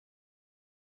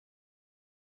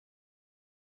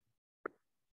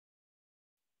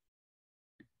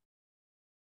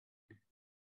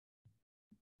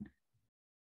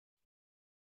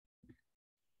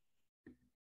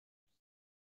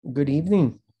Good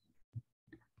evening.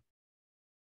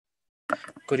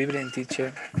 Good evening,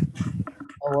 teacher.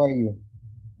 How are you?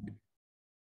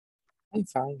 I'm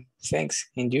fine, thanks.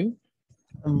 And you?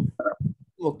 I'm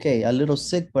okay, a little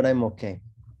sick, but I'm okay.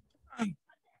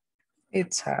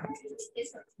 It's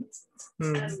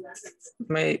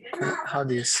may how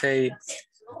do you say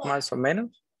más o menos?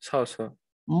 So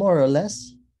More or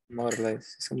less. more or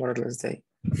less. It's a more or less day.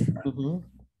 Mhm.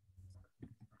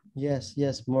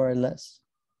 Yes, more or less.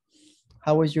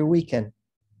 How was your weekend?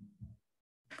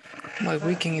 My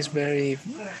weekend is very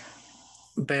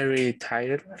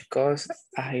tired because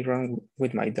I run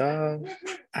with my dog.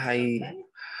 I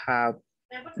have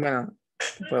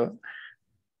well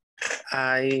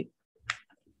I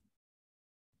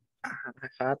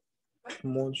had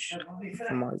much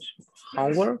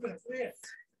homework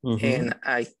Mhm. and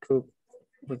I cook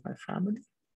with my family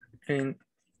and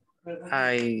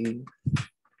I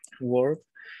work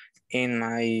in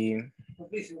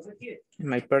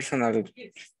my personal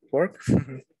work.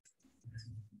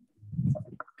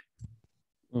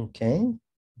 Okay.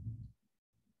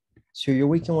 So your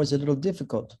weekend was a little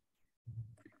difficult.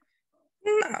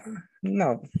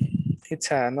 No, it's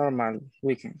a normal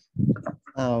weekend.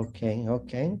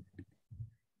 Okay.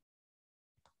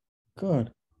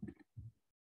 Good.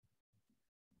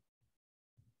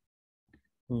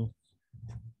 Mm.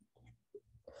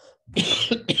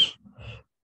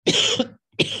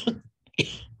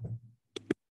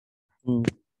 Mm.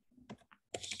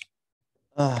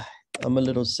 I'm a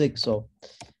little sick, so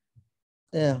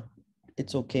yeah,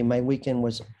 it's okay. My weekend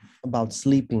was about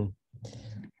sleeping.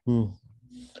 Mm.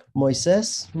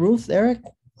 Moises, Ruth, Eric,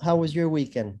 how was your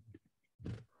weekend?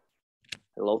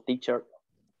 Hello, teacher.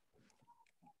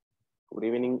 Good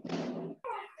evening.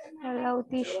 Hello,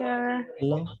 teacher.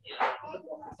 Hello.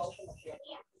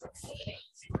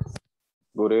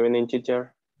 Good evening,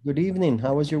 teacher. Good evening.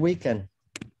 How was your weekend?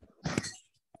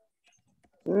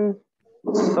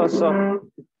 So.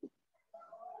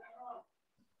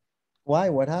 Why?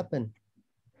 What happened?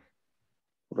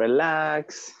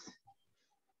 Relax.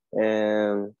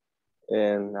 And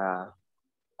a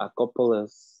couple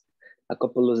of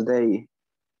days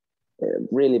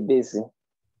really busy.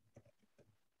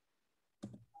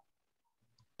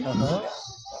 Uh-huh.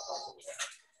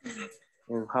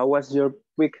 And how was your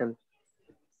weekend?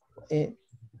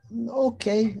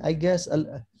 Okay, I guess.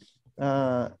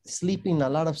 Sleeping, a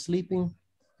lot of sleeping.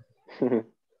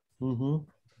 Mm-hmm.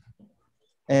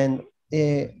 And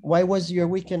why was your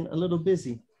weekend a little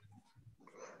busy?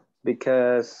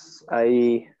 Because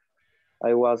I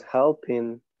was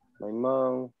helping my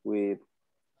mom with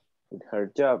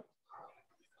her job.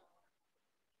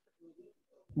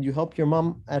 You help your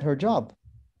mom at her job?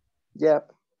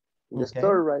 Yep. In the Okay.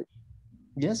 store, right?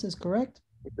 Yes, it's correct.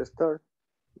 In the store.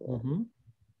 Yeah. Mm-hmm.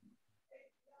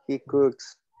 He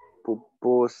cooks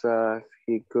pupusas.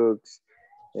 He cooks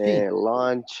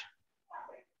lunch.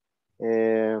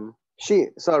 She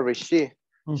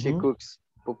cooks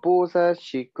pupusas.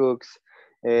 She cooks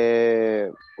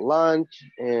lunch,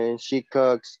 and she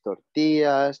cooks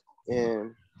tortillas,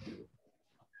 and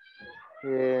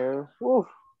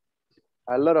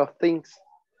a lot of things.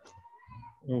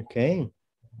 Okay.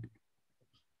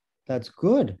 That's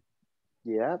good.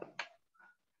 Yeah.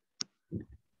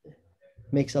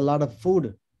 Makes a lot of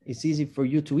food. It's easy for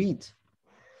you to eat.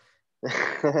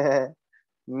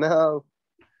 No,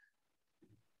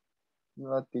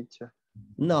 teacher.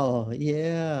 No,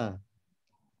 yeah.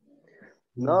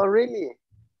 No, really.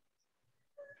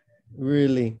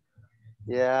 Really?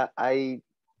 Yeah, I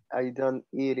don't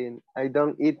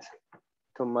eat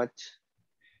too much.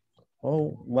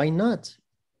 Oh, why not?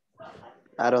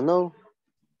 I don't know.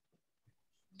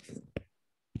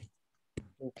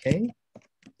 Okay.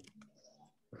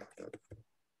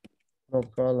 No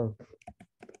problem.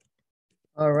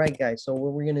 All right, guys. So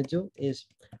what we're going to do is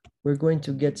we're going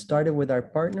to get started with our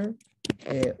partner.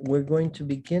 We're going to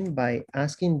begin by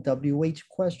asking WH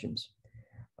questions.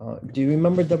 Do you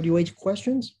remember WH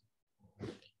questions?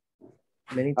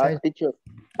 Many times. Teacher,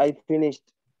 I finished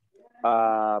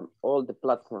all the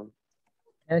platform.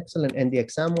 Excellent. And the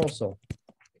exam also.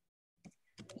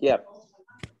 Yep.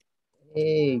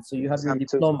 Hey, so you have your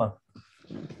diploma.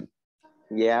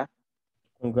 Yeah.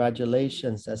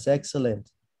 Congratulations. That's excellent.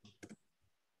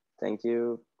 Thank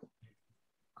you.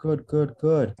 Good.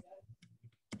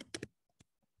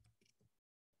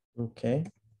 Okay.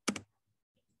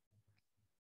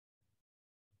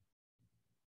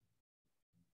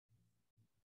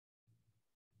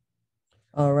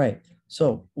 All right.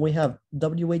 So we have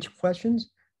WH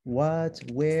questions. What,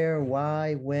 where,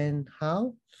 why, when,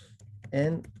 how.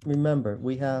 And remember,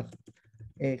 we have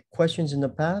questions in the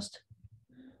past,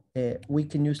 we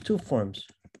can use two forms.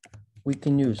 We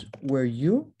can use were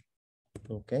you,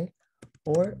 okay?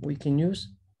 Or we can use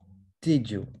did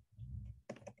you.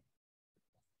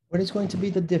 What is going to be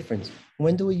the difference?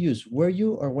 When do we use were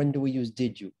you or when do we use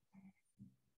did you?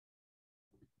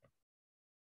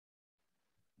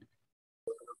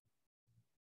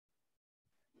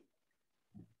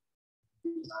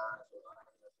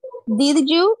 Did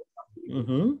you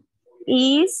Mm-hmm.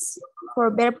 is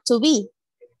for verb to be.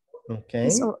 Okay.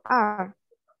 Is or are.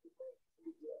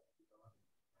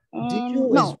 Did And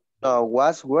you is no,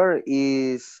 Was, were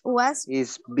was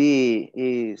is be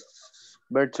is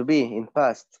verb to be in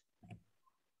past.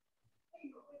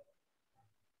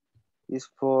 Is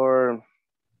for,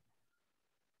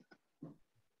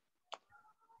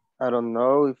 I don't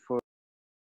know if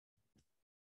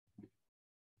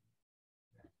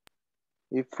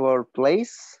for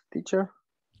place, teacher.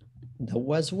 the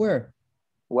was were.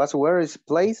 Was, where is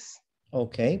place?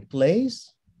 Okay,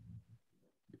 place.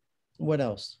 What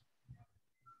else?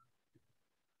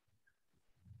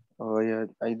 Oh yeah,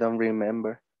 I don't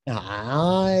remember.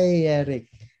 Hi, Eric.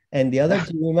 And the other,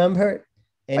 do you remember?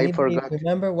 I Anybody forgot.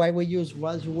 remember why we use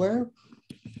was were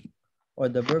or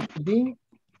the verb to be?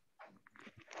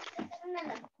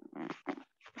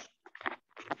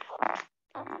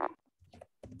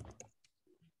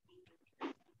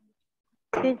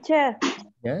 Teacher,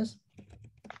 Yes.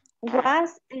 was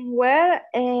and where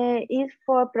is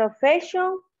for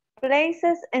profession,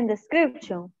 places, and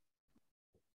description.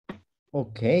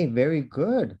 Okay, very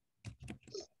good.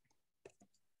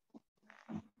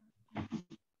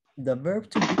 The verb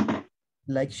to be,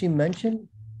 like she mentioned,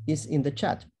 is in the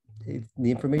chat.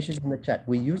 The information is in the chat.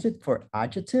 We use it for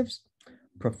adjectives,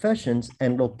 professions,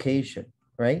 and location,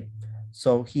 right?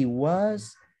 So he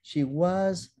was, she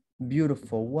was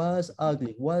beautiful, was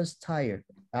ugly, was tired,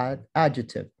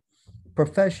 adjective.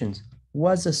 Professions,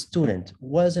 was a student,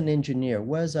 was an engineer,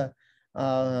 was a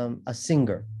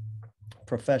singer.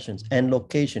 Professions. And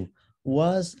location,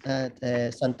 was at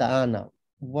Santa Ana,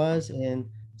 was in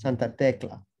Santa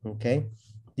Tecla, okay?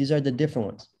 These are the different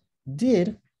ones.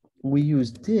 Did, we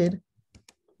use did,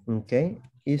 okay,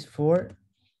 is for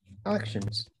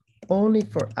actions, only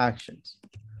for actions,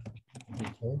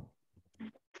 okay?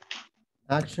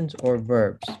 Actions or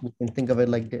verbs, we can think of it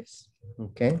like this,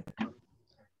 okay?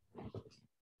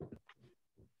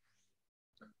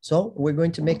 So we're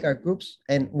going to make our groups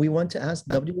and we want to ask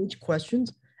WH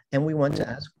questions and we want to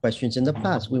ask questions in the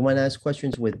past. We want to ask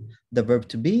questions with the verb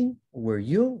to be, were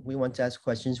you? We want to ask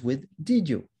questions with did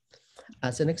you?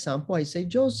 As an example, I say,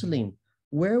 Jocelyn,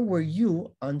 where were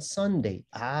you on Sunday?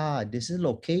 Ah, this is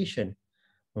location,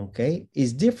 okay?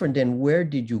 It's different than where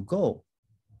did you go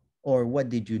or what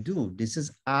did you do? This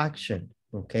is action,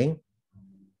 okay?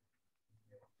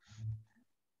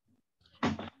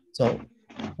 So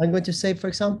I'm going to say, for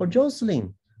example,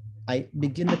 Jocelyn, I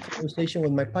begin the conversation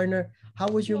with my partner. How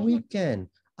was your weekend?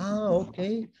 Ah,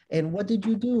 okay. And what did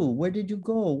you do? Where did you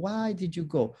go? Why did you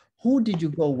go? Who did you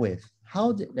go with?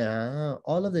 How did,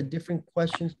 all of the different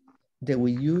questions that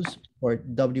we use for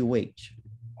WH.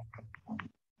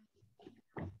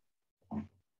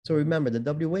 So remember the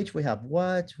WH, we have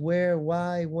what, where,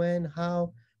 why, when,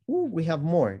 how. Ooh, we have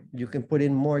more. You can put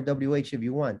in more WH if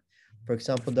you want. For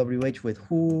example, WH with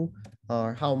who,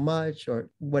 or how much, or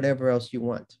whatever else you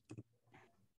want.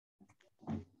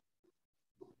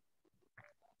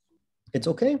 It's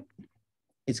okay?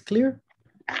 It's clear?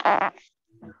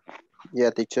 Yeah,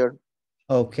 teacher.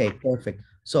 Okay, perfect.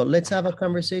 So let's have a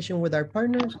conversation with our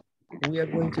partners. We are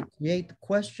going to create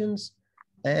questions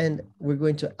and we're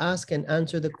going to ask and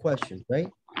answer the questions, right?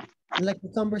 Like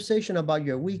a conversation about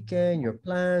your weekend, your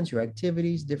plans, your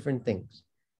activities, different things.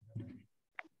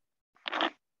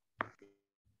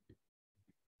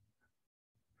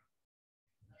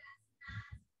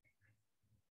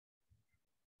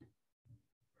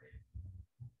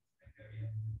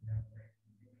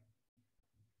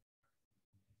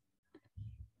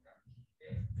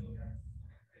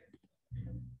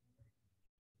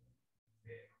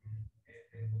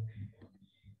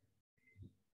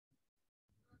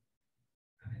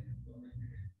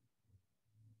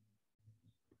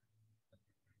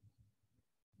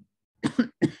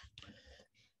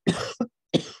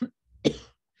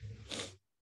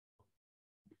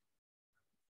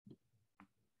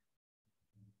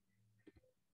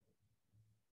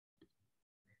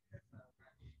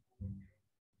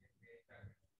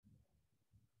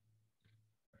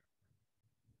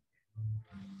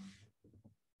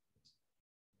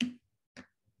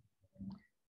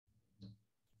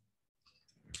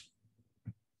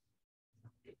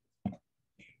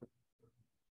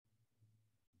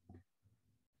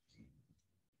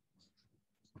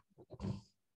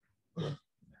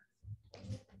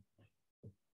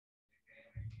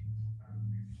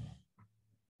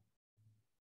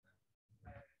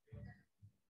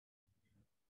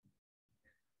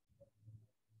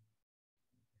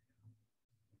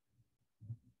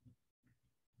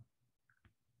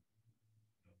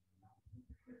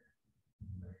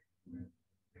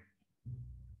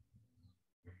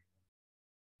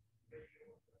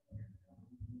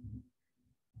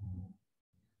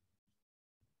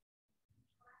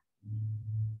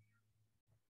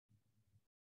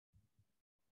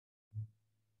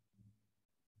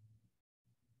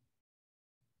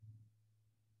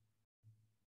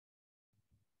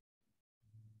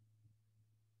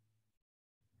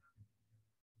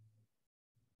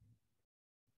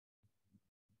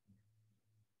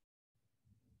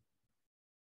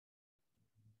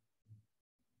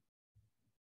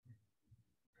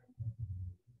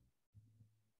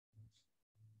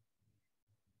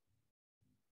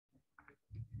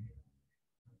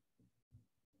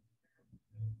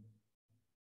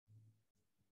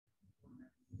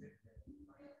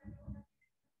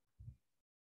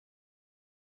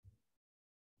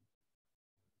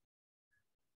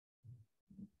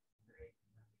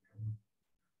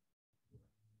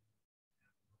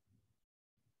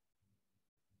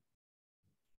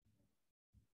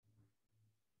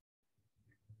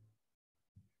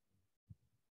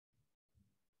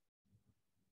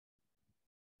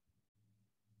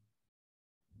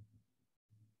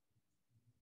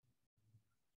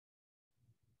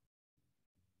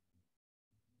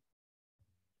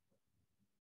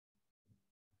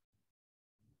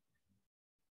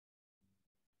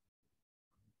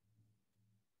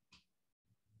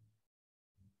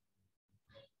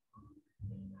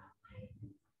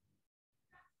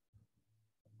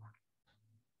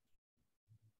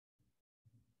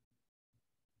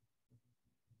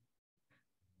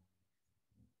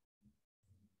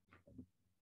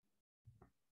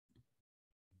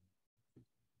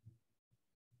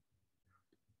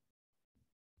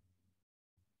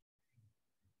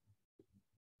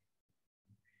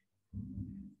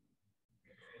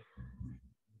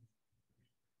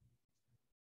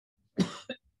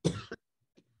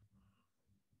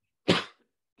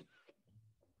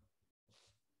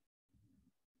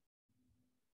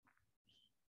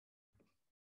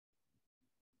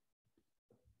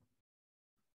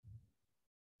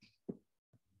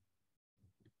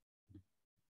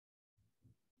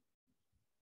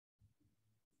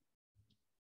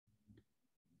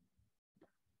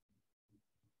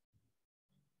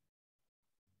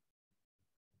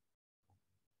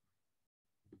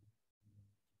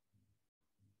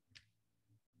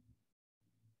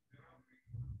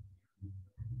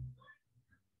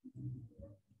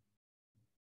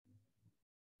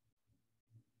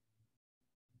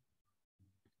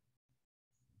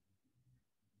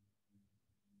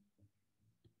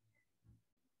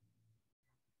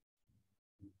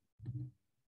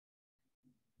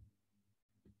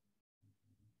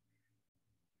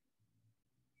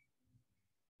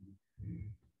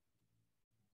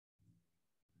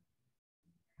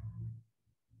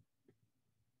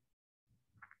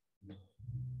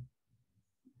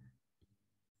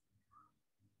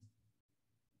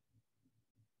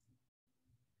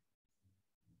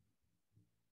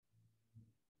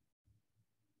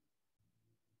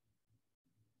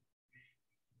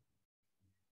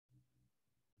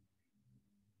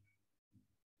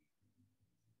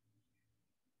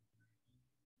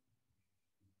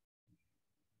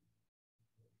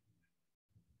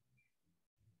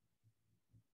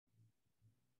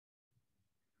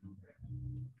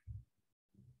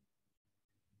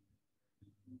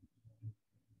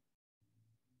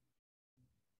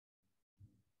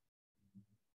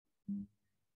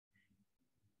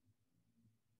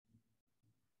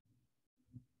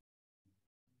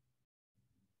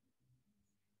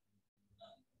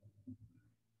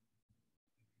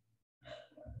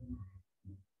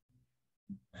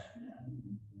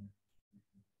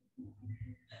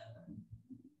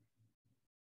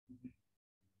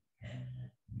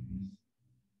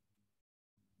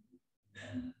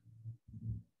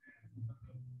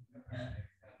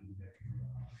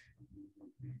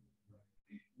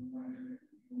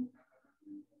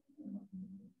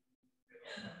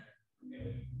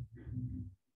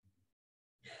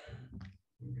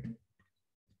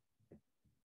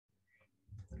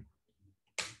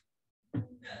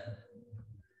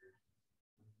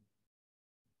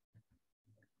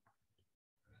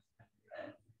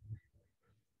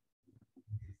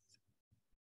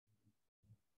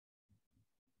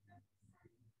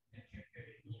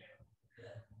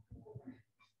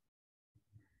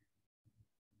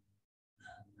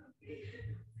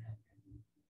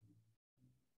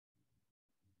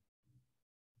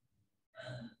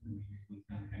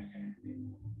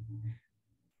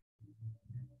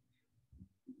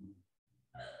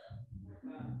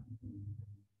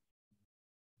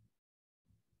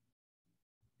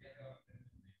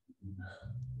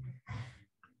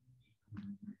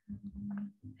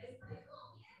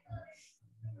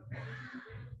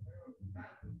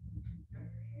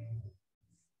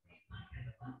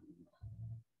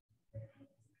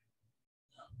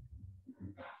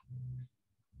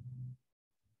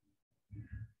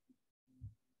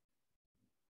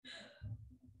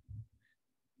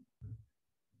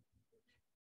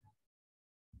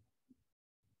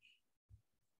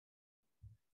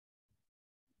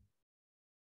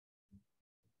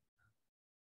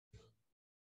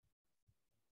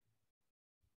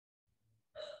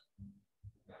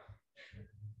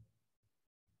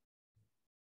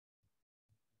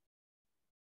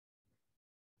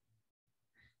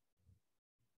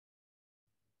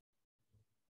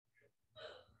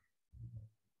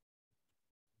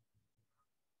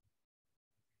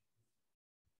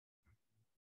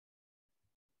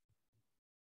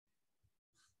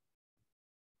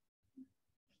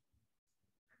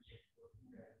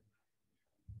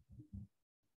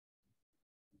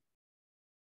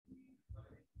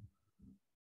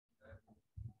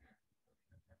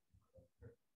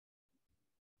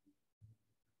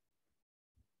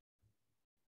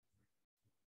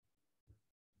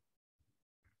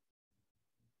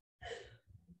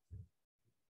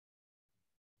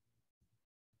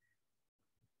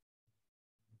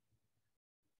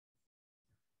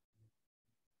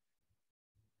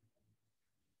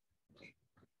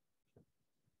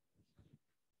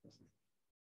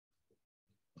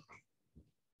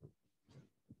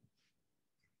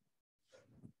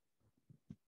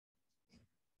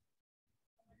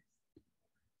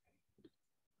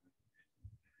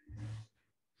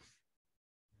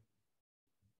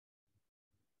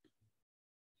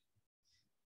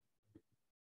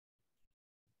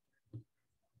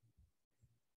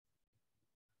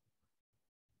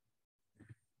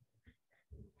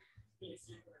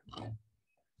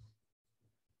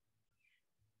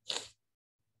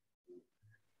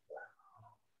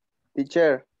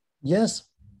 Teacher, Yes,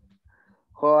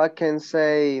 how I can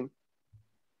say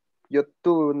yo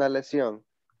tuve una lesión?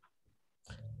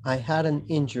 I had an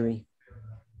injury.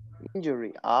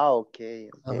 Injury. Ah, okay,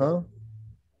 okay. Uh-huh.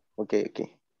 Okay,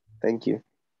 okay. Thank you.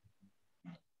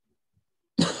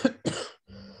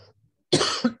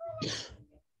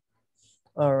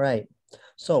 All right.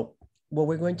 So what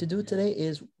we're going to do today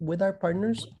is with our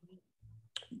partners,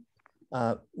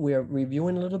 we are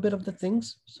reviewing a little bit of the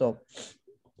things. So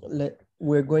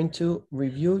we're going to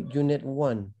review unit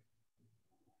 1.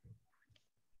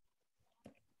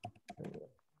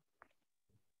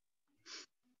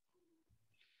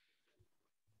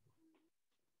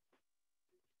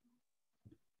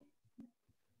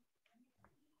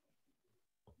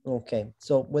 Okay,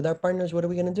 so with our partners, what are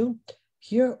we going to do?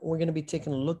 Here, we're going to be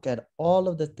taking a look at all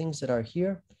of the things that are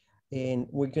here, and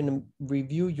we're going to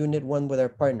review unit 1 with our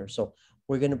partners. So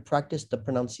we're going to practice the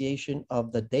pronunciation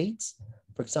of the dates.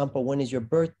 For example, when is your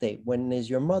birthday? When is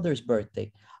your mother's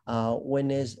birthday? When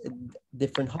is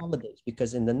different holidays?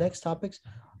 Because in the next topics,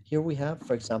 here we have,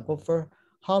 for example, for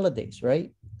holidays,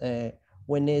 right?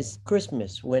 When is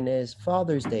Christmas? When is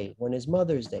Father's Day? When is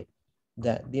Mother's Day?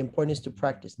 That the importance to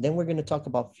practice. Then we're going to talk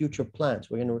about future plans.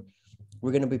 We're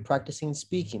going to be practicing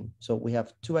speaking. So we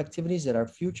have 2 activities that are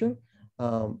future.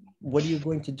 What are you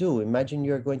going to do? Imagine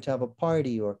you're going to have a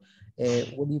party, or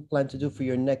what do you plan to do for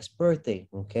your next birthday?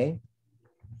 Okay.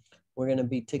 We're going to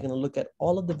be taking a look at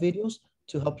all of the videos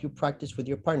to help you practice with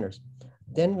your partners.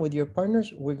 Then with your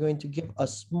partners, we're going to give a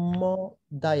small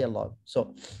dialogue.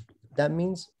 So that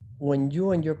means when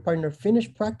you and your partner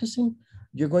finish practicing,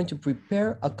 you're going to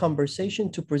prepare a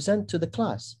conversation to present to the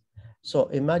class. So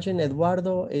imagine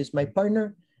Eduardo is my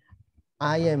partner.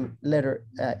 I am,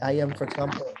 for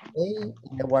example, A and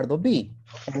Eduardo B.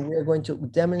 And we're going to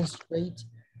demonstrate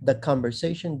the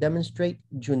conversation, demonstrate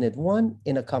unit 1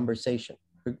 in a conversation.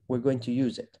 We're going to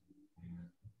use it.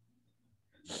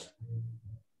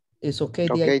 It's okay,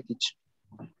 Okay, teacher.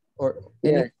 or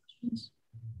Yeah. any questions?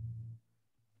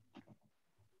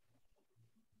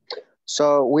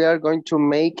 So we are going to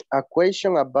make a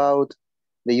question about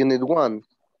the unit 1.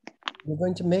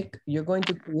 You're going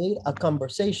to create a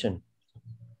conversation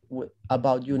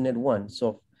about unit 1.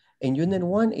 So in unit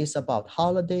 1 is about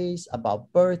holidays,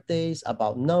 about birthdays,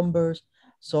 about numbers.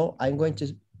 So I'm going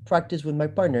to practice with my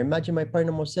partner. Imagine my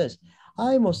partner Moises.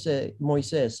 Hi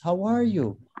Moises, how are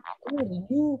you? Good, and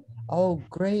you? Oh,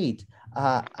 great.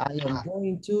 I am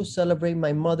going to celebrate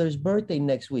my mother's birthday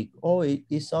next week. Oh,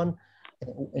 it's on.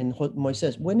 And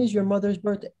Moises, when is your mother's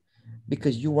birthday?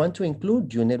 Because you want to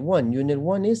include unit 1. Unit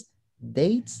 1 is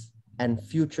dates and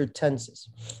future tenses.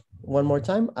 One more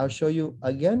time, I'll show you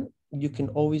again. You can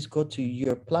always go to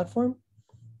your platform,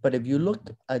 but if you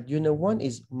look at unit 1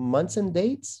 is months and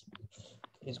dates,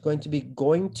 it's going to be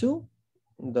going to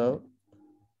the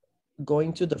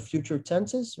future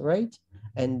tenses, right?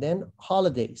 And then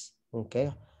holidays, okay?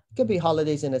 It could be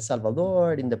holidays in El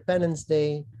Salvador, Independence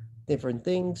Day, different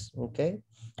things, okay?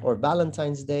 Or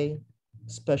Valentine's Day,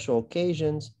 special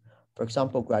occasions, for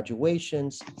example,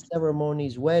 graduations,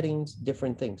 ceremonies, weddings,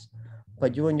 different things.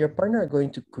 But you and your partner are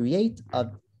going to create a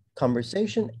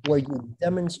conversation where you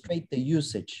demonstrate the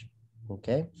usage,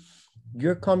 okay?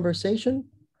 Your conversation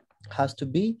has to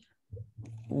be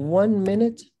 1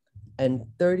 minute and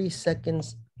 30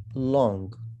 seconds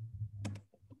long.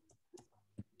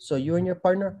 So you and your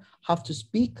partner have to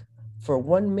speak for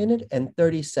 1 minute and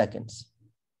 30 seconds.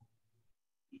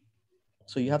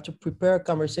 So you have to prepare a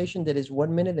conversation that is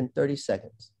 1 minute and 30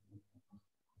 seconds.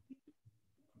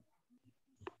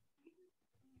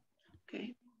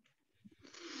 Okay.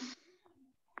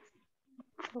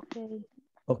 Okay.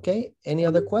 Okay, any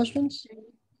other questions?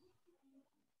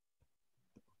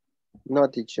 No,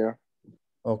 teacher.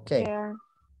 Okay. Yeah.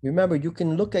 Remember, you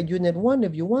can look at unit 1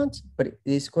 if you want, but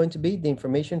it's going to be the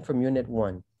information from unit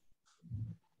 1.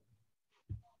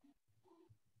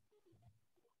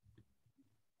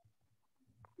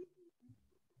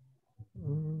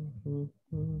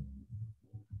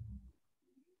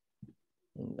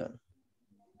 No.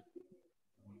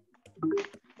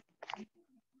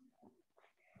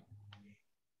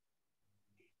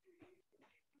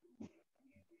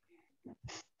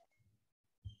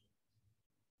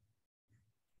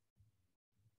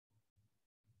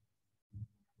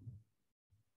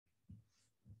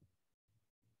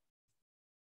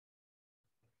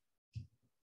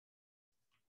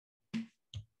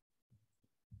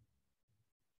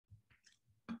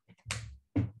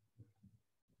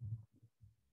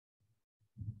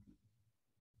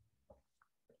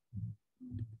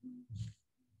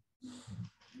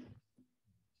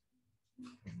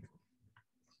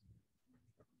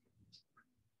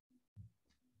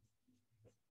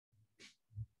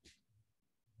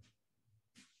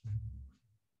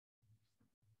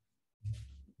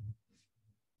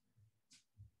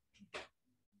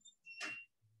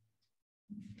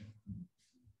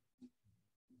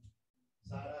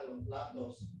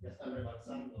 platos ya están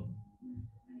rebalsando.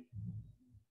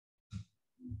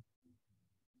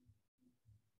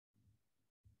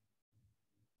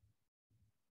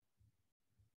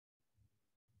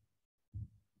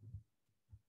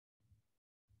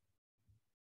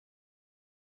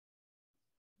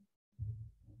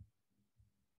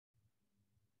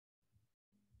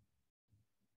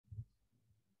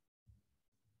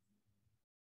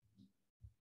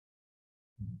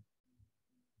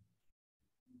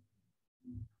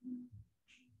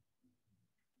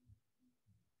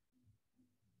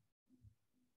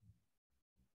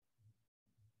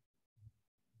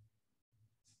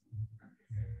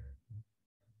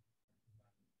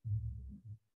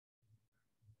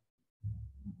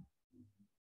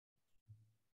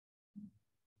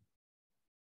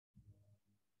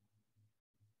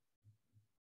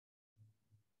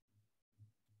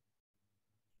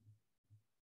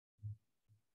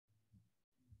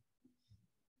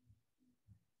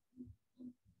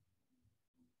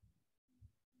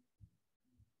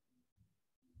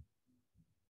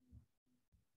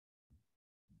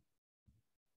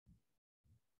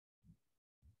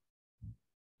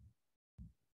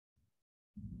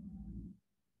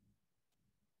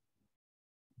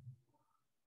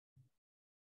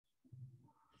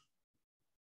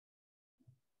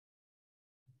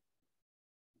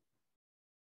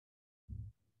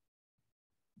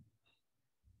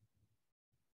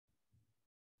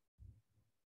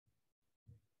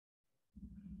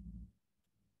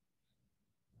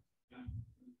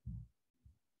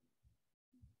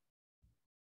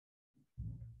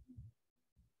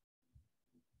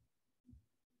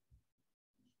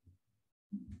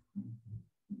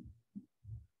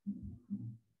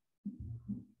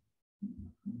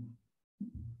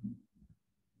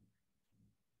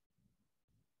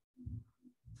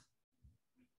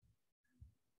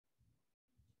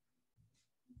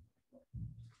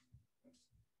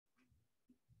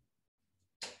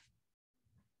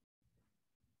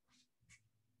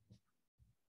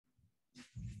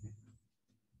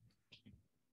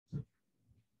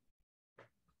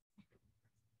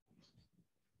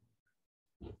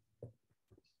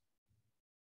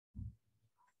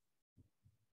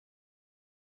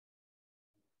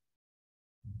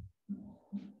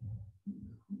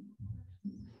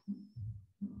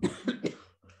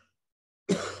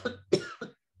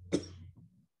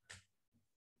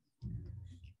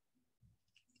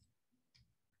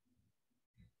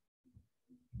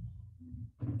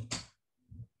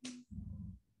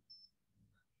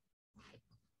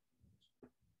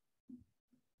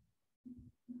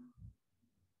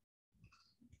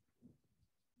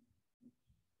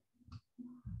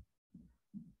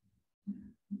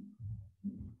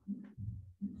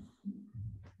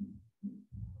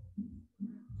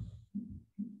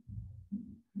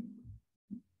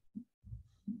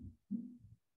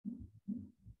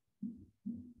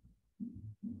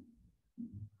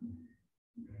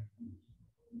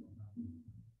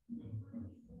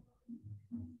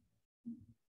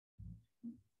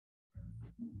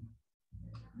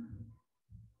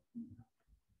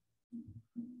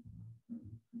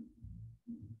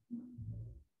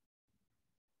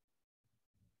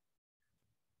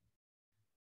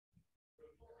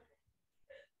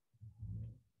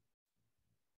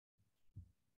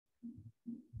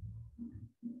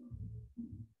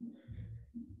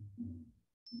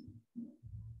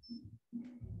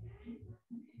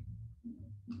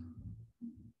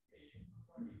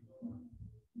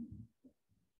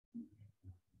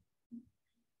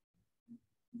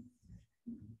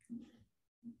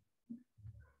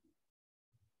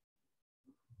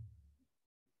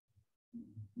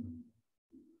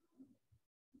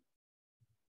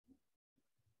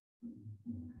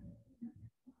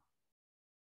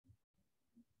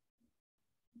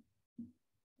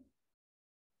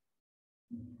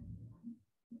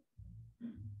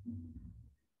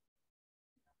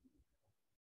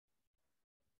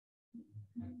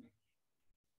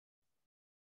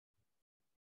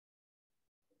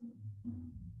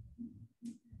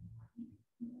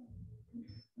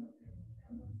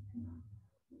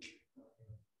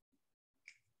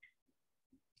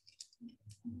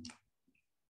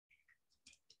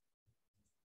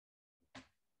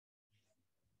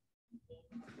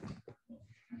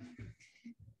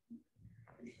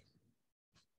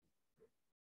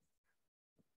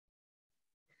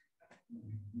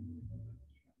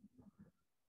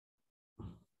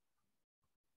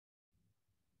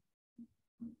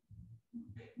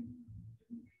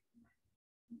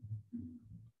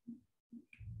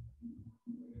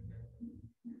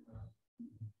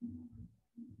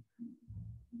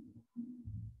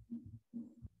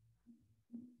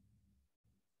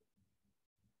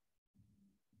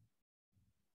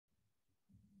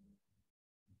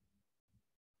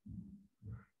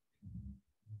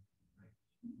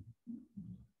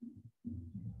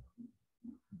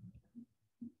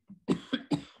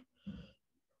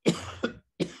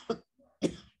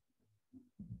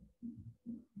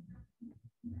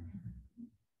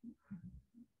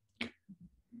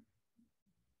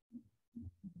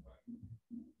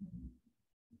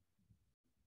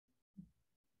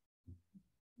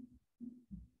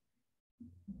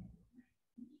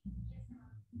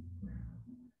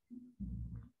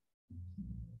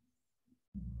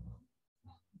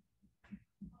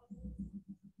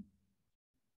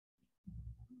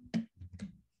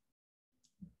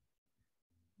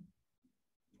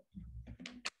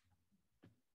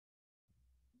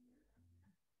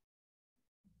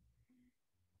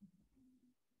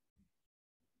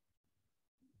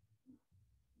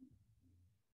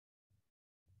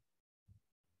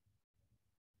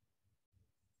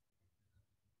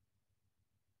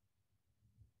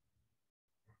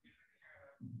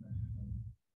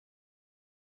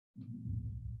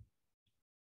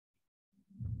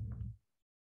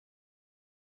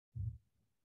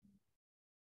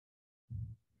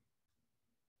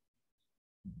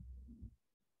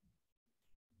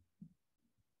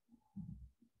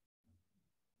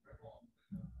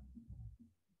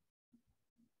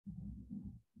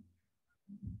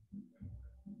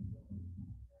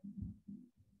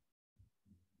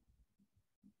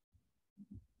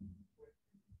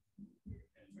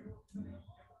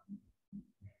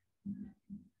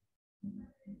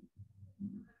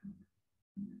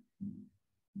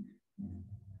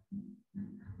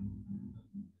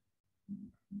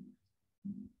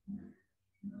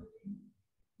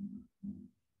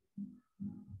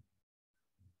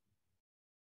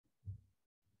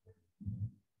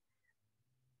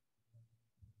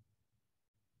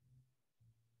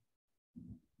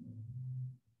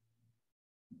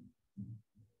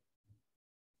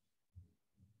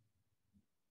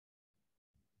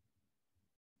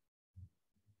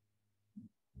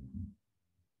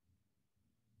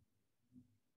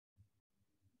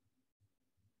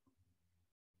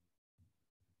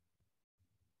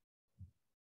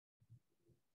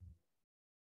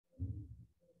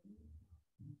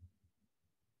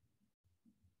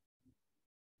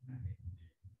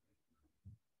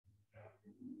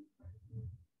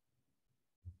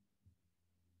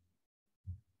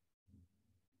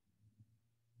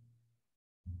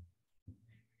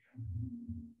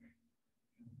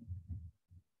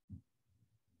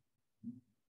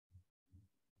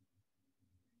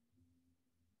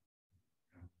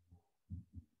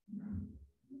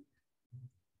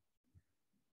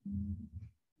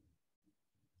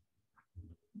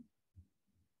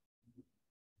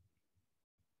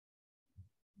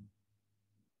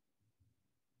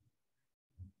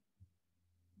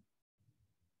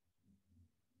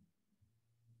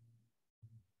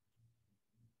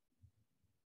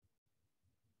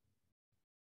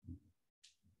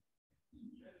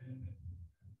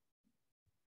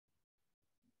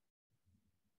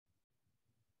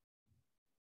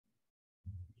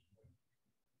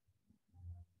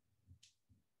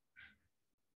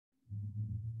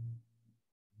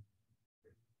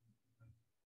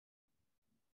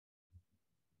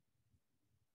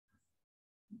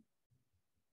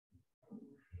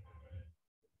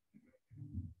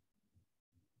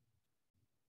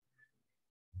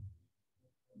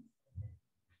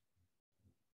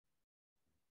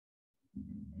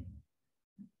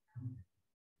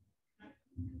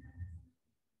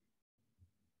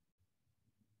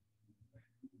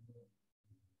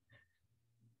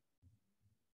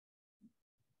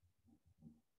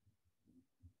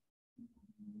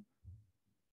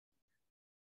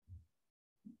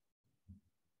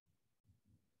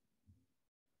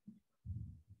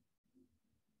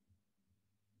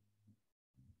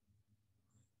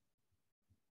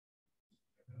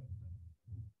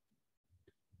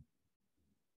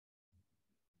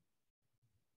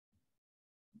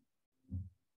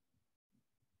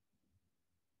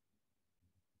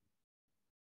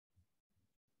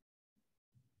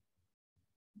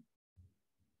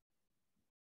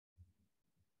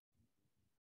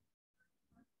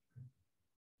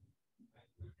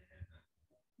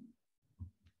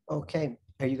 Okay,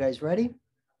 are you guys ready?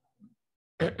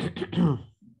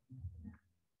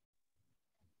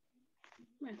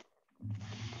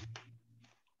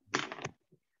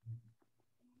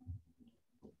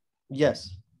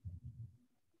 Yes.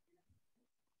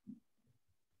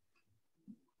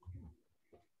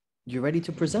 You ready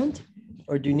to present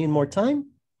or do you need more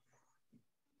time?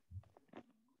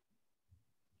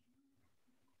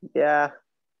 Yeah,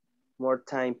 more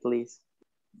time, please.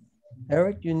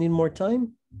 Eric, you need more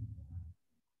time?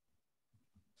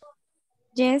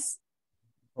 Yes.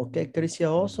 Okay,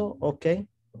 Tricia also, okay,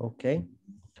 okay.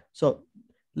 So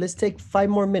let's take 5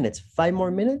 more minutes, 5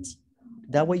 more minutes.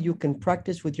 That way you can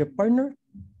practice with your partner,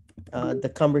 the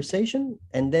conversation,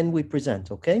 and then we present,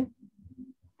 okay?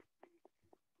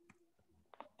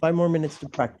 5 more minutes to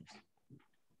practice.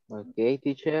 Okay,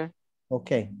 teacher.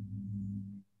 Okay.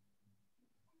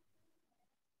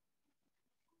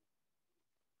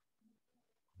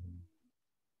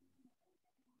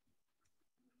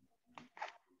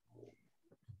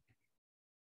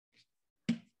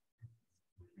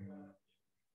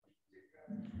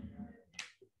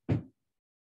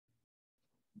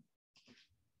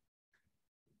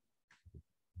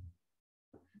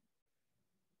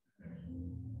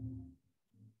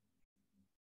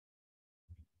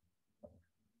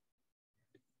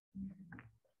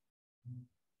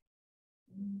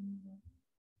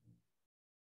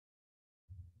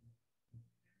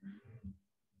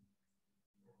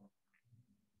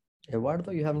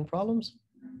 Eduardo, you having problems?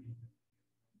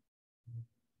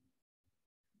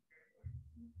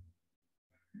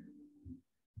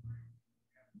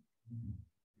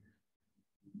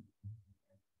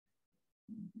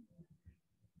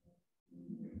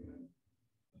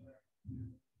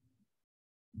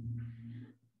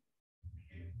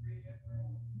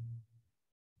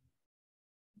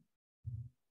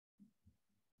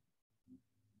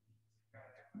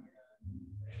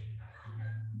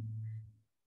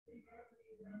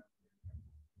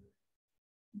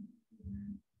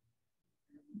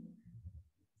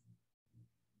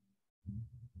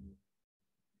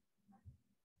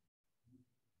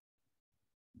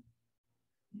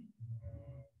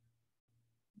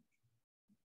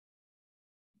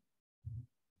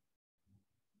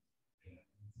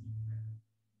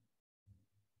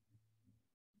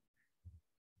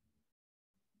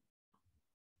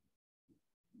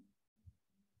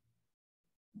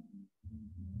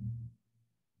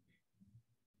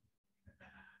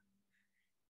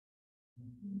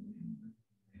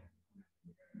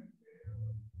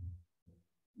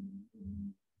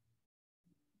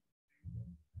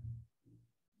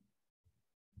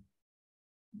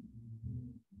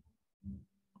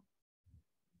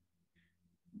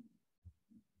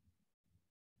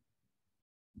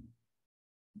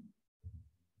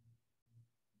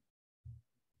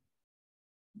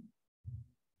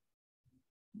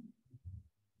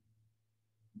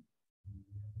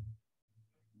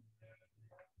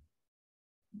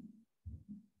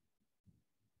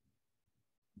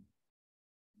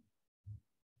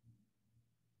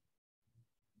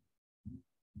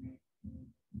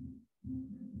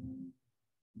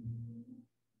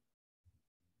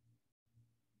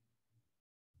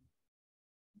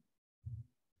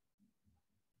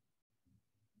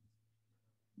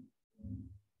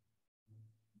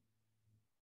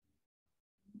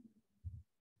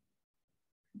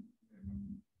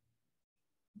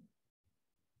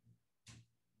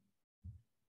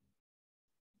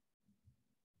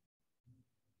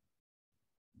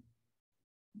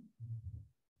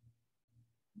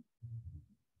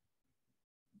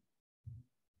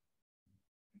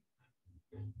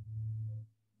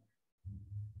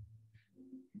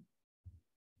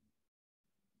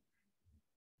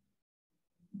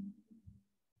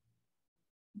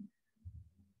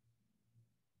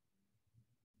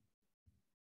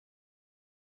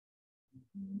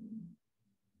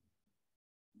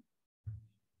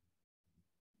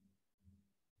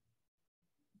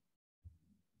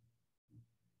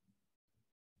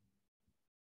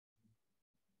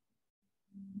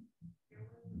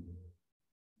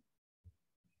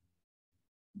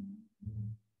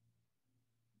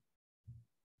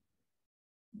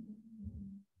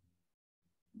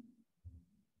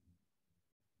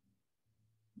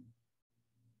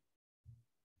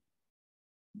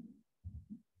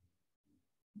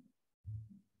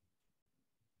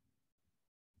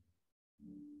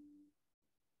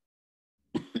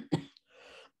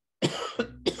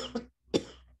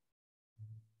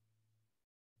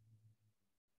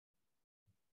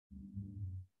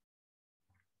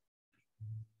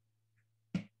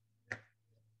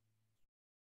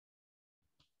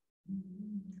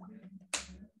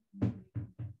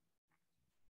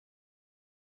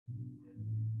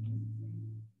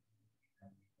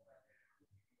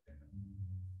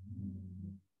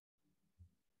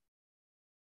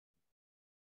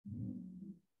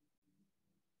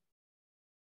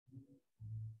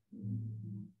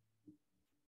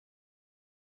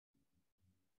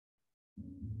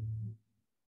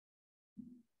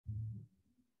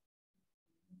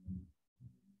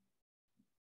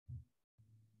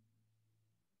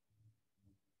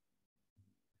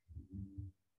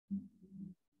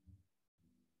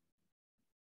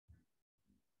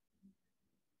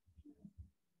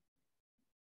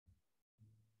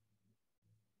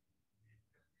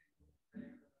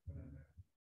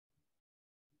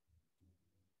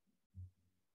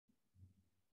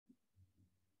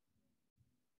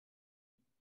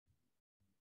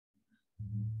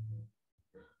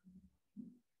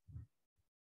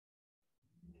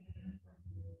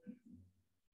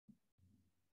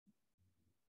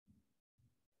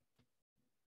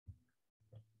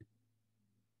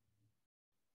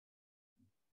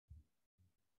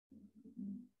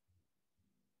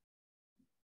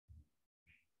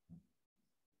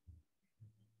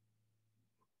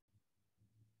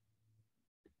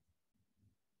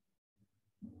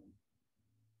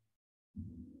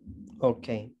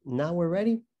 Okay, now we're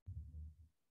ready.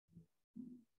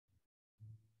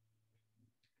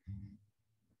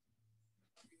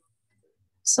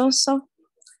 So.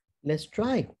 Let's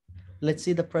try. Let's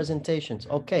see the presentations.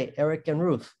 Okay, Eric and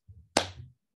Ruth.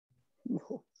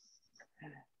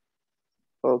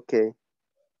 Okay.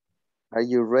 Are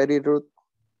you ready, Ruth?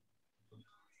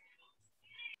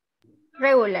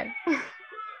 Regular.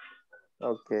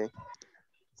 Okay.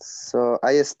 So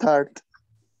I start.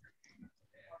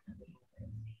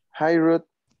 Hi, Ruth.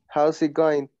 How's it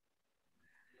going?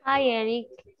 Hi, Eric.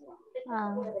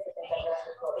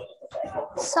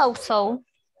 So.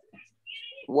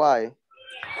 Why?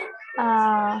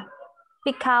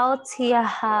 Because he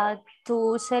had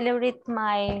to celebrate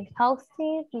my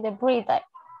house's birthday.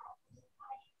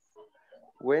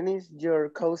 When is your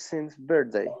cousin's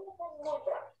birthday?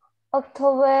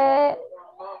 October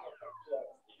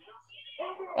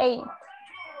 8th.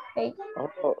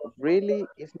 Oh, really?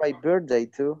 It's my birthday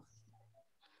too.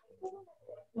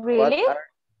 Really?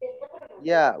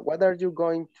 What are you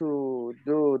going to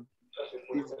do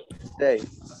this day?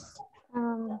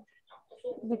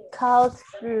 Because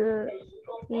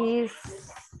is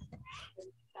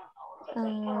I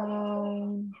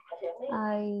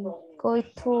go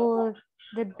to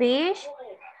the beach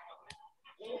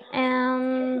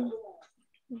and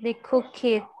the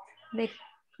cookie, the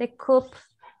cook,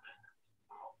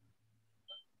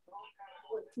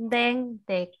 then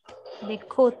the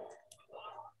cook.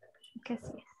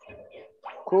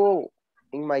 Cool.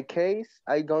 In my case,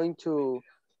 I going to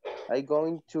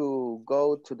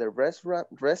go to the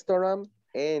restaurant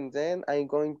and then I'm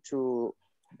going to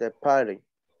the party.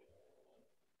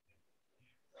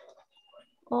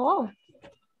 Oh.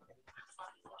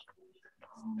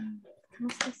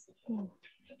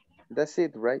 That's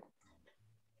it, right?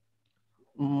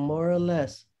 More or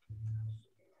less.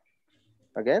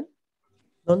 Again?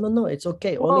 No, it's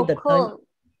okay. Whoa, Only the cool.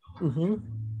 time.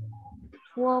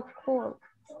 Whoa, cool.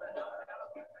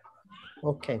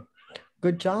 Okay.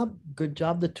 Good job,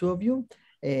 the two of you.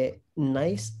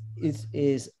 Nice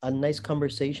is a nice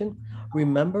conversation.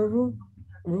 Remember,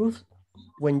 Ruth,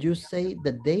 when you say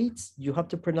the dates, you have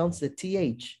to pronounce the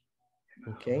TH.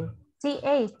 Okay.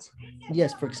 TH.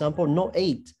 Yes, for example, no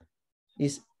 8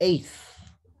 is 8th.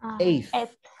 8th.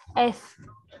 F.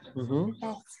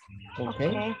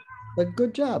 Okay. But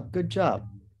good job.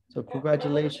 So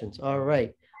congratulations. All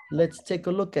right. Let's take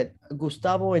a look at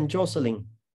Gustavo and Jocelyn.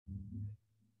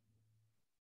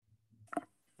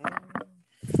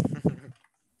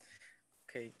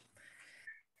 Okay.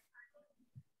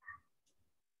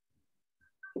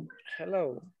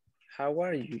 Hello, how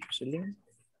are you, Celine?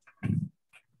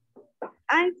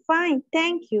 I'm fine,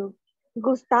 thank you.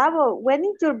 Gustavo, when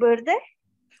is your birthday?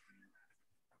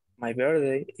 My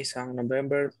birthday is on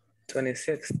November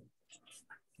 26th.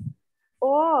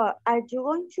 Oh, are you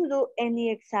going to do any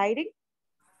exciting?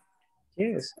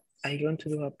 Yes, I'm going to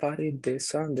do a party this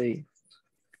Sunday.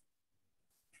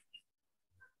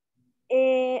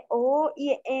 And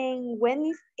when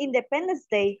is Independence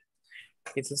Day?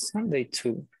 It's a Sunday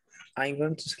too. I'm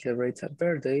going to celebrate a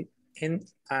birthday and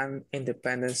an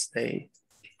Independence Day.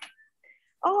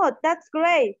 Oh, that's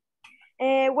great.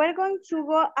 We're going to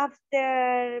go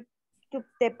after to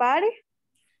the party.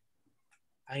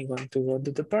 I'm going to go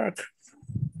to the park.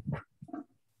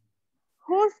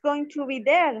 Who's going to be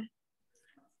there?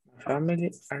 My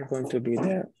family are going to be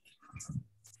there.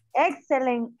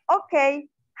 Excellent. Okay.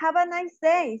 Have a nice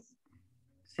day.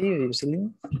 See you,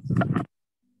 Celine.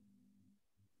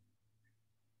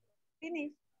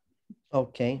 Finish.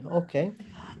 Okay.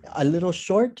 A little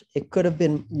short. It could have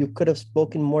been, you could have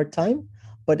spoken more time,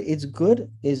 but it's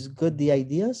good. It's good, the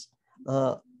ideas.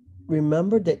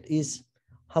 Remember that is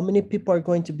how many people are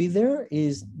going to be there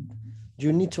is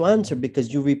you need to answer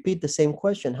because you repeat the same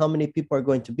question. How many people are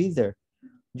going to be there?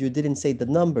 You didn't say the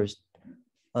numbers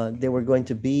they were going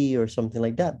to be or something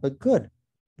like that, but good.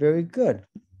 Very good.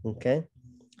 Okay.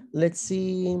 Let's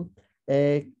see.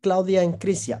 Claudia and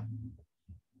Crisia.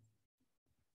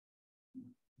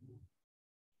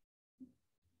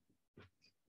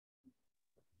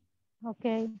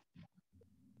 Okay.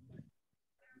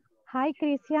 Hi,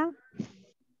 Crisia.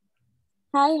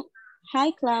 Hi,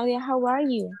 Claudia. How are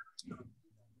you?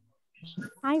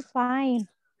 I'm fine.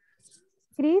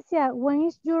 Crisia, when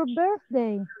is your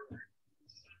birthday?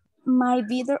 My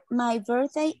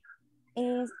birthday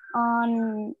is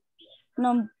on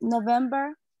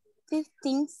November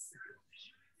 15th.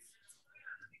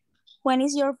 When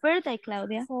is your birthday,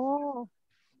 Claudia? Oh,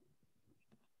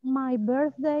 my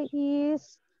birthday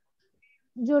is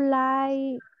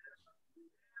July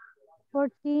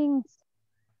 14th.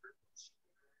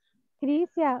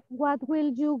 Crisia, what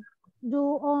will you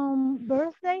do on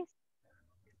birthdays?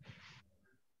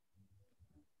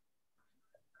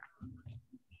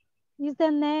 Is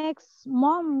the next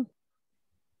month.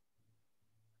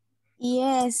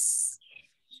 Yes.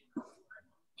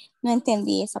 No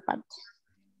entendí esa parte.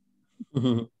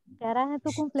 ¿Qué harás en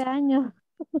tu cumpleaños?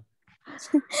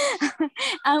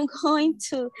 I'm going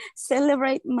to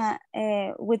celebrate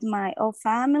with my whole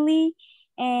family,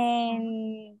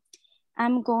 and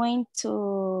I'm going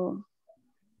to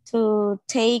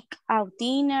take out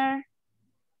dinner.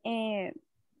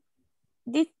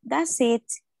 That's it.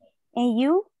 And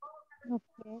you?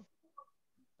 Okay.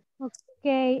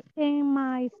 Okay, and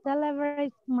I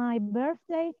celebrate my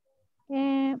birthday,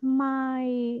 and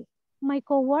my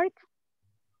coworker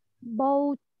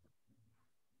bought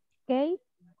cake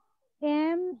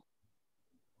and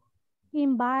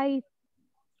invite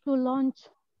to lunch.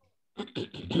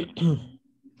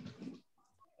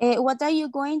 What are you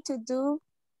going to do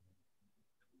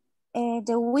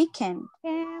the weekend?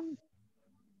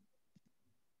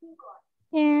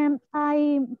 And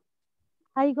I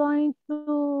going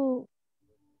to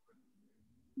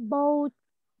both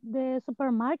the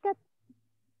supermarket.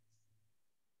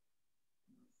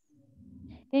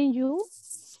 And you?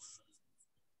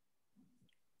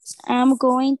 I'm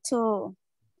going to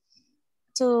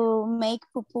make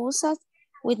pupusas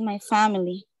with my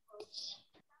family.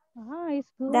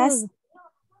 It's good.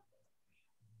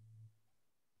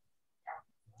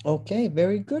 Okay,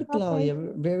 very good, Claudia.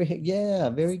 Okay.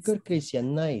 Very good,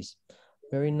 Christian. Nice.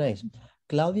 Very nice.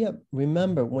 Claudia,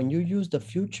 remember when you use the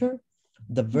future,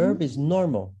 the verb is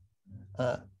normal.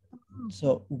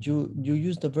 So you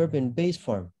use the verb in base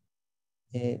form.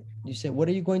 You say, what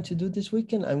are you going to do this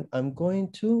weekend? I'm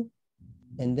going to,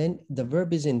 and then the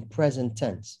verb is in present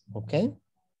tense, okay?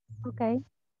 Okay.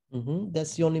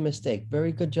 That's the only mistake.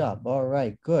 Very good job. All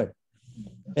right, good.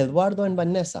 Eduardo and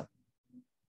Vanessa.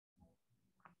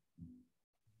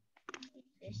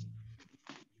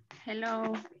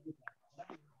 Hello.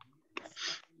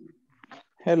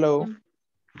 Hello.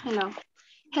 Hello.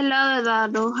 Hello,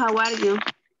 Eduardo. How are you?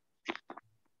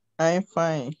 I'm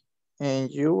fine. And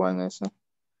you, Vanessa?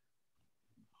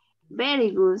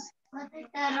 Very good.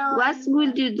 What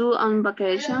will you do on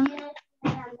vacation?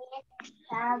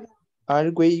 I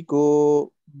will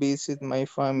go visit my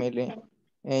family.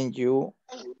 And you,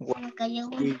 what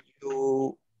will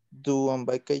you do on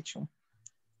vacation?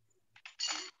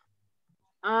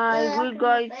 I will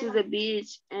go to the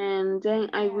beach and then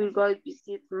I will go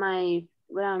visit my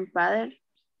grandfather.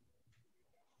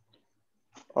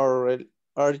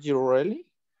 Are you really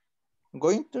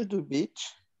going to the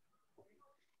beach?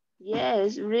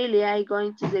 Yes, really, I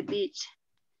going to the beach.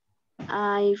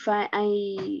 I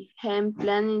am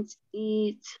planning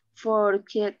it for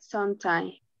kids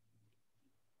sometime.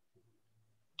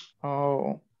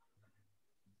 Oh,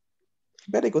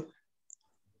 very good.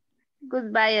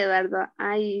 Goodbye, Eduardo.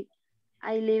 I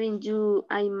leave in you.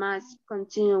 I must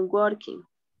continue working.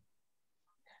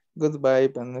 Goodbye,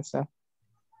 Vanessa.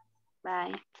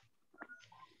 Bye.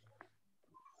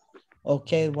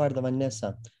 Okay, Eduardo,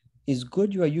 Vanessa. It's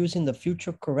good you are using the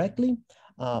future correctly.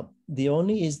 The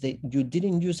only is that you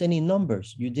didn't use any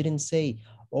numbers. You didn't say,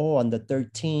 oh, on the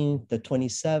 13th, the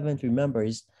 27th, remember,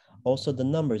 it's also the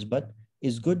numbers, but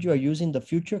it's good you are using the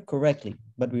future correctly.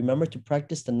 But remember to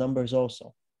practice the numbers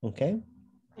also, okay?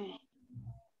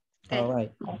 Okay. All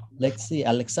right, let's see,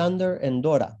 Alexander and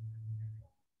Dora.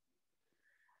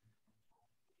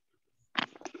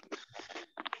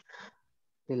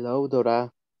 Hello,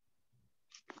 Dora.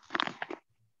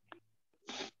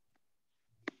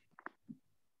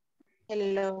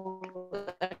 Hello,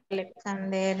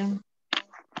 Alexander.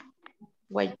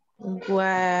 What,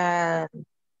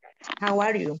 how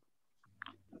are you?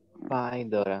 Fine,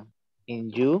 Dora.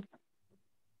 And you?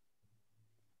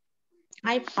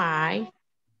 I'm fine.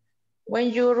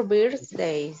 When your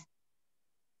birthday?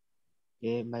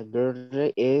 My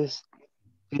birthday is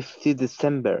 50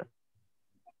 December.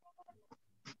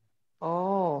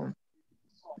 Oh,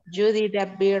 you did a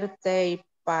birthday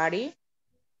party?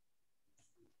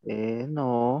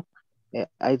 No,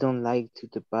 I don't like to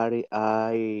the party.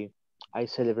 I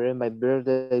celebrate my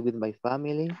birthday with my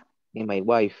family and my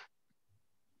wife.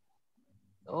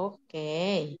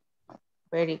 Okay,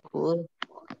 very cool.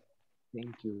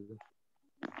 Thank you.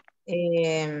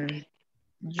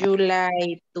 You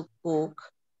like to cook?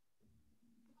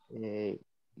 Uh,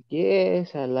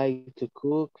 yes, I like to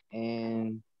cook,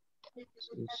 and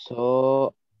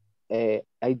so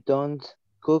I don't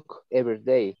cook every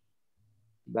day,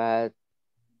 but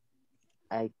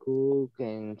I cook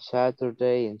on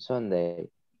Saturday and Sunday.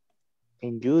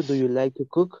 And you, do you like to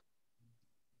cook?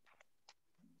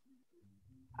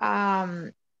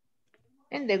 In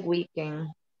the weekend,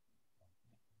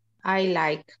 I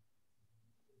like.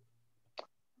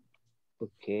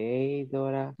 Okay,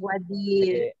 Dora. What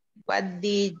did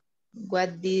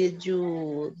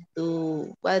you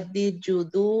do? What did you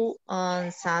do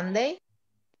on Sunday?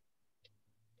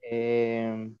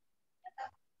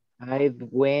 I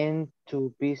went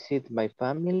to visit my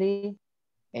family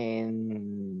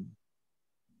and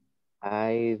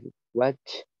I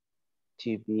watch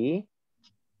TV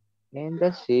and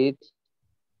that's it.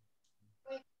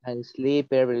 And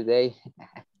sleep every day.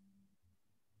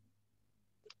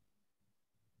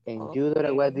 And you,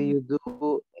 Dora, what do Okay. you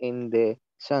do in the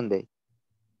Sunday?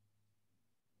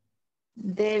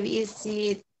 They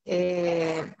visit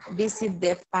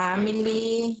the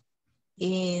family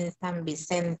in San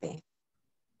Vicente.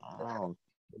 Oh,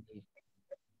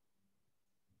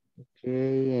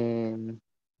 okay.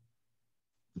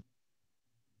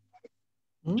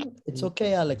 It's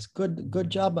okay, Alex. Good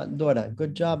job, Dora.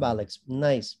 Good job, Alex.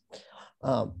 Nice.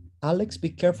 Alex, be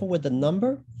careful with the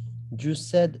number. You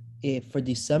said for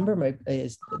December,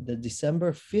 is the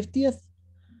December 50th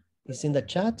is in the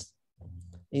chat.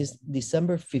 Is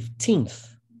December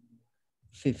 15th.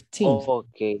 15th.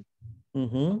 Okay.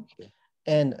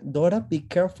 And Dora, be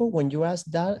careful when you ask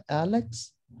that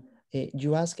Alex.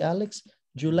 You ask Alex,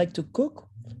 do you like to cook?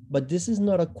 But this is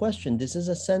not a question. This is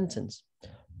a sentence.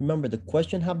 Remember, the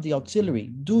question have the auxiliary.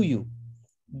 Do you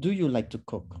like to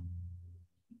cook?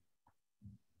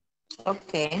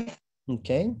 Okay.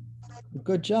 Okay.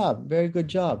 Good job. Very good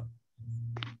job.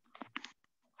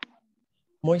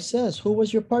 Moises, who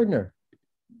was your partner?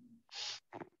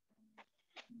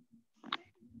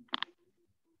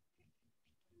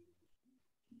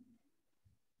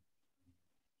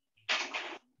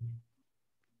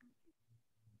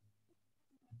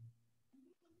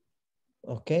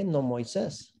 Okay, no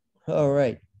Moises. All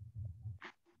right.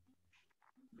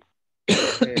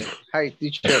 Hi,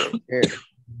 teacher.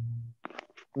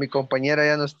 Mi compañera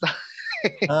ya no está.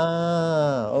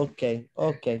 Okay,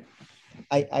 okay.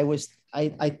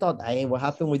 I thought, what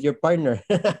happened with your partner?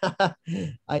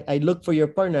 I looked for your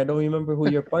partner. I don't remember who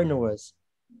your partner was.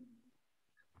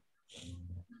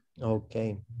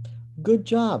 Okay, good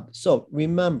job. So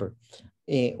remember,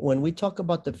 when we talk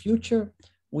about the future,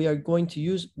 we are going to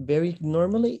use very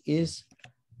normally is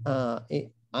I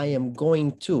am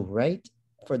going to, right?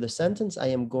 For the sentence, I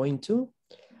am going to.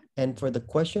 And for the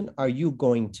question, are you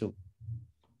going to?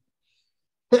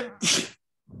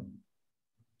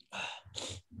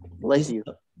 Bless you.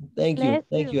 Thank you.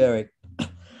 Thank you, Eric.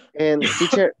 And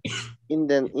teacher, in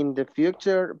the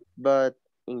future, but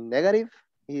in negative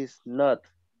is not.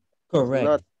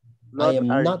 Correct. I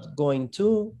am are, not going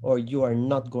to, or you are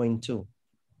not going to.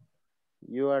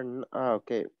 You are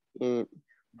okay.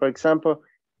 For example,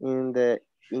 in the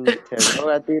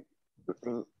interrogative,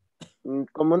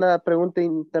 como una pregunta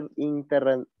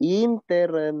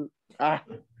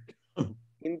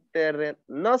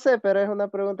no sé, pero es una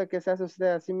pregunta que se hace usted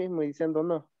a sí mismo diciendo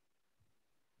no.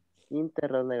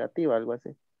 Interrogativa, algo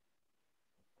así.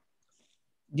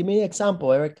 Give me an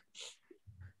example, Eric.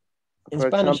 In For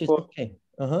Spanish, example, it's okay.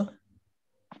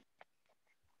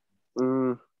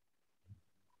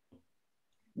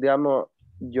 Digamos,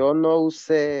 yo no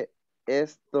usé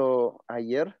esto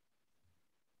ayer.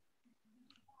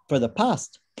 For the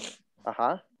past.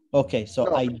 Ajá. Okay, so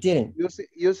no, I didn't.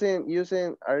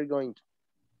 Using are going to.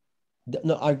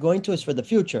 No, are going to is for the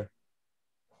future.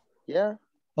 Yeah.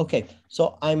 Okay,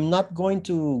 so I'm not going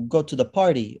to go to the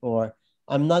party, or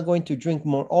I'm not going to drink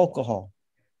more alcohol.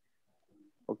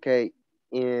 Okay,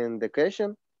 in the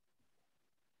question?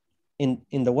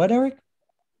 In the what, Eric?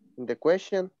 In the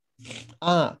question.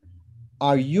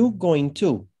 Are you going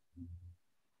to?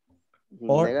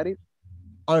 Or Negative.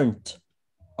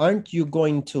 Aren't you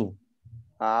going to?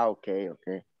 Okay,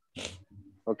 okay.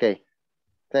 Okay.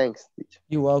 Thanks, teacher.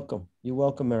 You're welcome. You're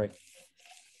welcome, Eric.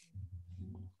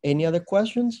 Any other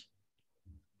questions?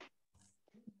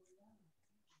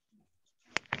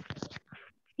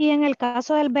 Y en el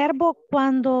caso del verbo,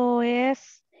 cuando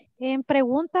es en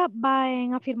pregunta, va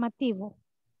en afirmativo.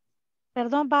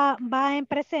 Perdón, va en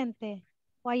presente.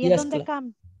 O ahí es donde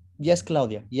cambia. Yes,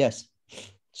 Claudia, yes.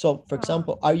 So, for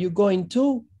example, are you going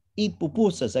to eat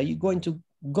pupusas? Are you going to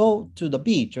go to the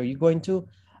beach? Are you going to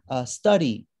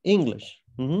study English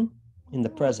in the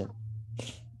present?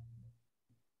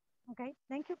 Okay,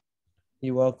 thank you.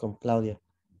 You're welcome, Claudia.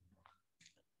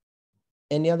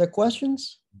 Any other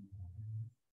questions?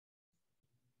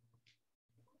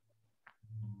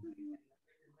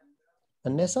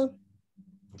 Vanessa?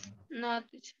 No,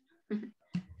 teacher.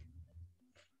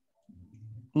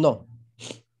 No.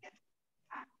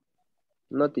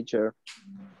 No, teacher.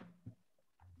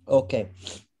 Okay.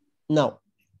 Now,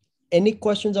 any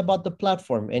questions about the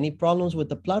platform? Any problems with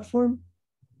the platform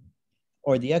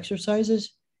or the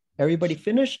exercises? Everybody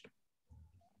finished?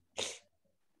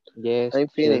 Yes, I'm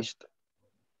finished.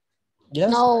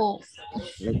 Yes? No. I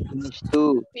finished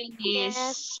too.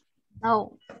 Yes.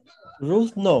 No.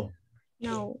 Ruth, no.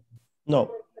 No.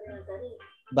 No.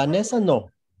 Vanessa, no.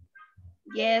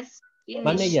 Yes.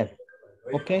 Vane, yes.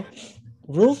 Ok.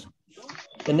 Ruth,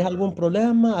 ¿tenés algún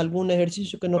problema, algún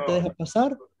ejercicio que no te deja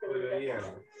pasar?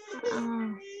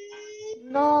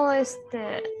 No,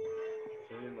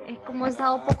 como he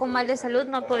estado un poco mal de salud,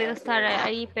 no he podido estar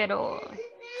ahí, pero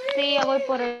sí, ya voy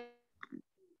por el...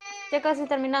 Ya casi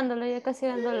terminándolo, ya casi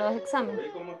dando los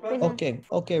exámenes.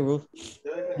 Ok, Ruth.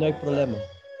 No hay problema.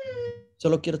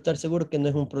 Solo quiero estar seguro que no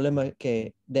es un problema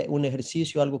que de un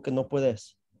ejercicio, algo que no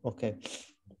puedes. Ok.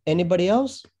 Anybody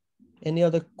else? Any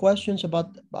other questions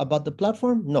about the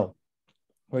platform? No.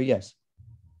 Or yes?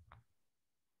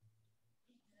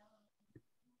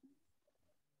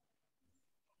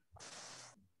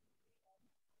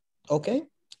 Okay,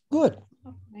 good.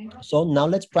 Okay. So now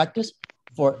let's practice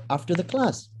for after the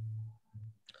class.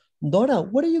 Dora,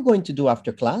 what are you going to do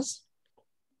after class?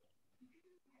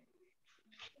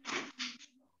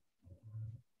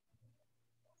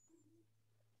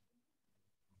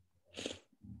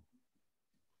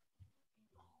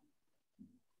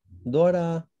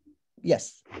 Dora,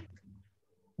 yes.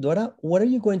 Dora, what are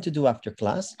you going to do after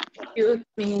class? Excuse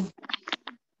me.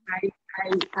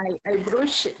 I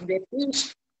brush the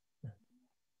teeth.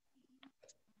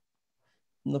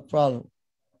 No problem.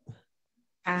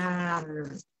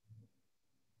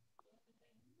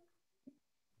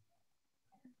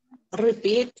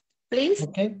 Repeat, please.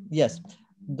 Okay, yes.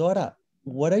 Dora,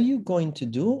 what are you going to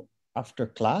do after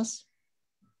class?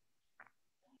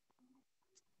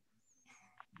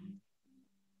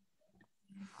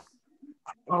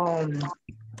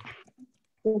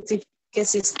 ¿Qué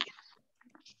es?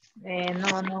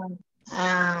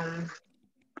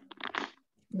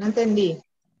 No entendí.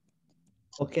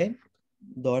 Okay,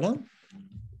 Dora,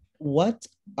 what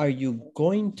are you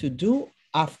going to do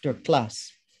after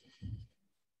class?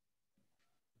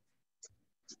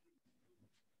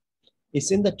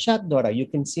 It's in the chat, Dora. You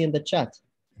can see in the chat.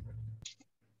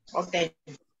 Okay.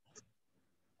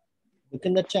 Look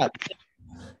in the chat.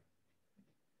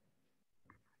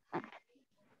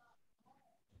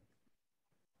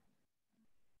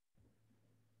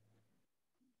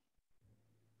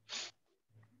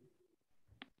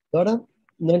 Dora,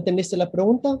 ¿no entendiste la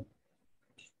pregunta?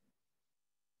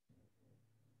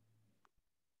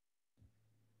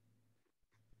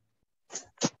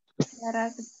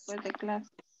 Después de clase.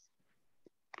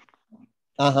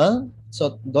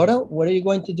 So, Dora, what are you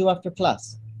going to do after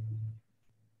class?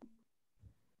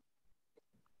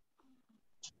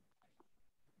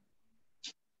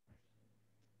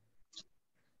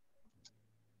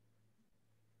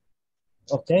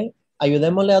 Okay,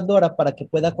 ayudémosle a Dora para que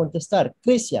pueda contestar.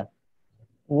 Crisia,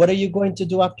 what are you going to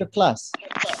do after class?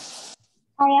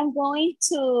 I am going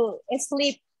to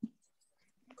sleep.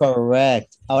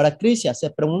 Correct. Ahora, Crisia, se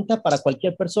pregunta para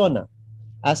cualquier persona.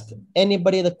 Ask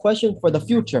anybody the question for the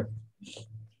future.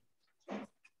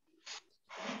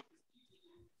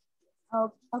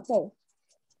 Oh, okay.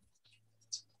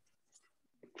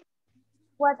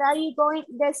 What are you going,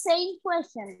 the same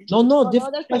question? No,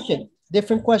 different question.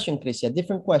 Different question, Crisia,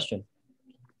 different question.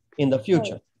 In the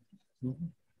future. Okay.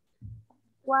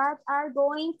 What are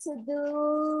going to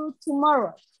do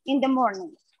tomorrow in the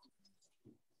morning?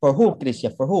 For who,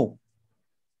 Crisia, for who?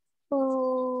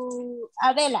 To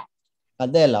Adela.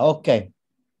 Adela, okay.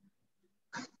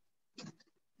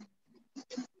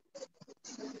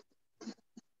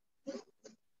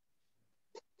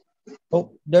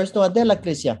 Oh, there's no Adela,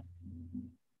 Crisia.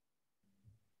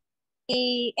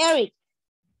 Eric.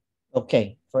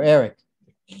 Okay, for Eric.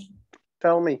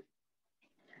 Tell me.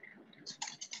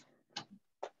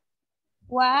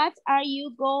 What are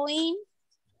you going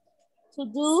to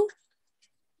do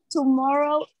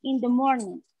tomorrow in the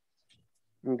morning?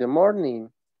 In the morning,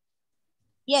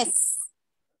 Yes.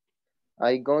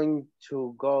 I'm going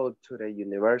to go to the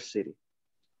university.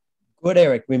 Good,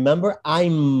 Eric. Remember,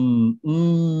 I'm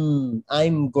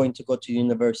going to go to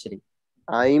university.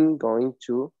 I'm going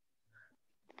to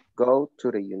go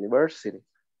to the university.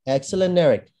 Excellent,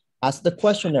 Eric. Ask the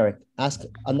question, Eric. Ask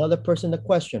another person the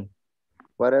question.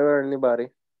 Whatever, anybody.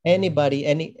 Anybody,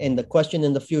 and the question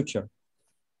in the future.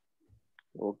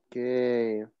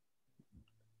 Okay.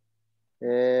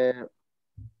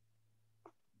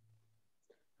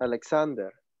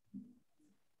 Alexander.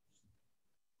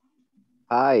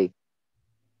 Hi.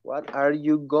 What are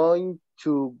you going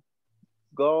to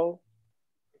go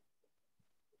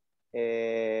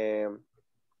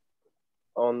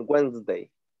on Wednesday?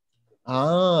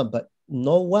 But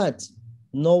know what?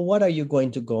 Know what are you going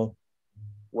to go?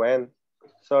 When?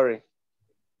 Sorry.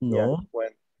 No. Yeah, when?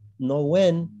 No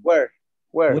when. Where?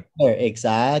 Where?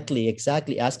 Exactly.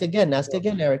 Ask again,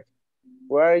 Eric.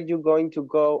 Where are you going to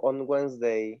go on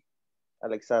Wednesday,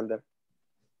 Alexander?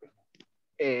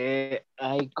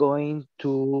 I going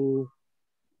to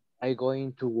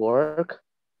work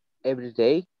every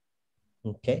day.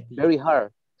 Okay. Very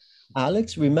hard.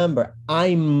 Alex, remember,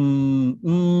 I'm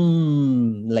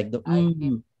like the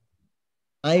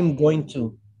I'm going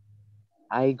to.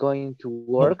 I going to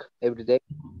work every day.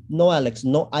 No, Alex,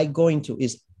 no, I going to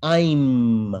is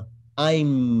I'm.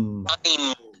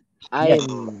 Yes.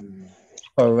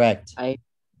 Correct.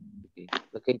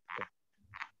 Okay.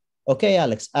 Okay,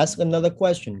 Alex, ask another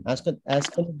question. Ask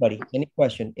anybody any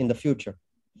question in the future.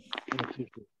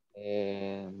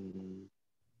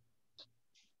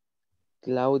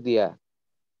 Claudia,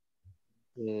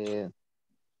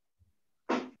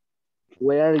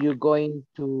 where are you going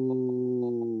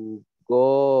to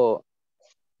go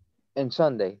on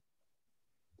Sunday?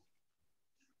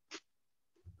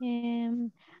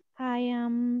 I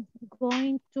am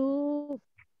going to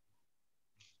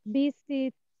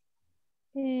visit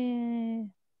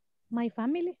my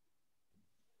family.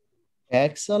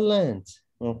 Excellent.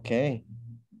 Okay.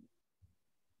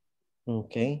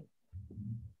 Okay.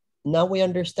 Now we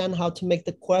understand how to make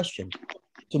the question.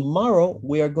 Tomorrow,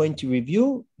 we are going to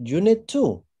review Unit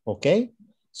 2, okay?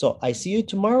 So I see you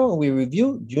tomorrow and we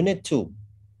review Unit 2.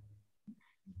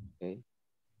 Okay.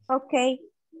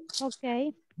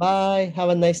 Okay. Bye. Have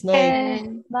a nice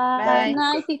night. Bye. Good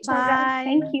night, teacher. Bye.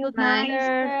 Thank you. Good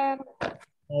night.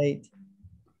 Night.